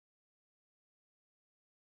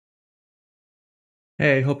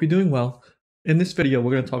Hey, hope you're doing well. In this video,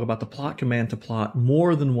 we're going to talk about the plot command to plot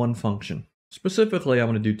more than one function. Specifically, I'm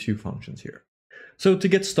going to do two functions here. So to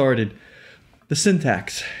get started, the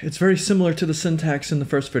syntax. It's very similar to the syntax in the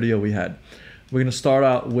first video we had. We're going to start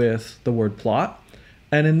out with the word plot.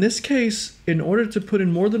 And in this case, in order to put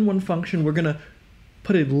in more than one function, we're going to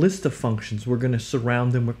put a list of functions. We're going to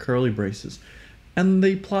surround them with curly braces. And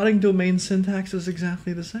the plotting domain syntax is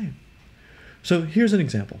exactly the same. So here's an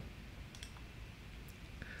example.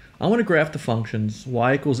 I want to graph the functions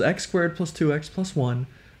y equals x squared plus 2x plus 1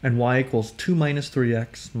 and y equals 2 minus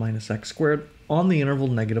 3x minus x squared on the interval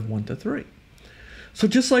 -1 to 3. So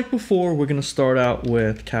just like before, we're going to start out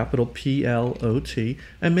with capital P-L-O-T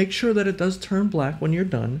and make sure that it does turn black when you're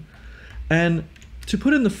done. And to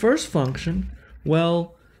put in the first function,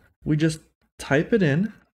 well, we just type it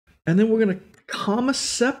in and then we're going to comma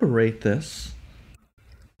separate this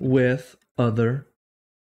with other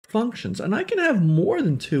functions. And I can have more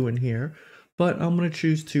than two in here, but I'm going to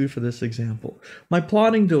choose two for this example. My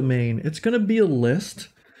plotting domain, it's going to be a list.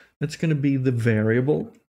 It's going to be the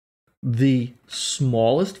variable, the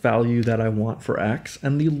smallest value that I want for x,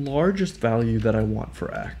 and the largest value that I want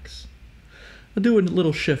for x. I do a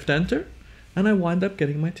little shift enter, and I wind up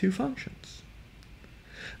getting my two functions.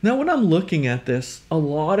 Now when I'm looking at this, a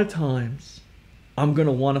lot of times I'm going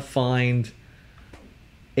to want to find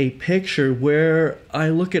a picture where I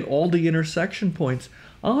look at all the intersection points.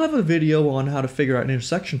 I'll have a video on how to figure out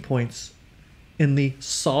intersection points in the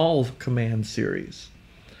solve command series.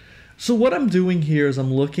 So what I'm doing here is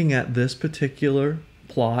I'm looking at this particular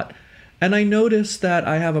plot and I notice that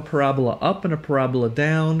I have a parabola up and a parabola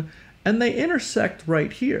down and they intersect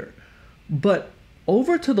right here. But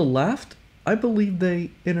over to the left, I believe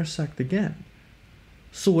they intersect again.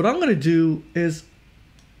 So what I'm going to do is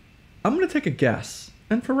I'm going to take a guess.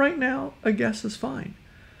 And for right now, a guess is fine.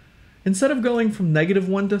 Instead of going from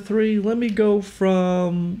 -1 to 3, let me go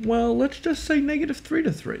from, well, let's just say -3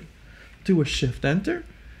 to 3. Do a shift enter,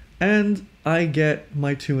 and I get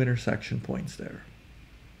my two intersection points there.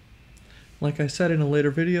 Like I said in a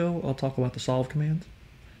later video, I'll talk about the solve command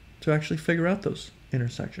to actually figure out those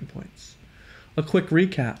intersection points. A quick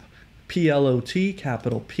recap, P-L-O-T,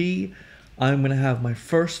 capital P. I'm going to have my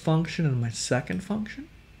first function and my second function.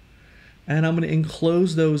 And I'm going to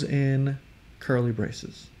enclose those in curly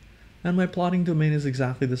braces. And my plotting domain is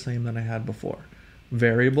exactly the same that I had before.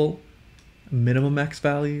 Variable, minimum x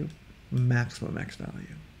value, maximum x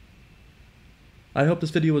value. I hope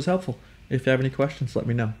this video was helpful. If you have any questions, let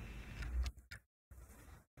me know.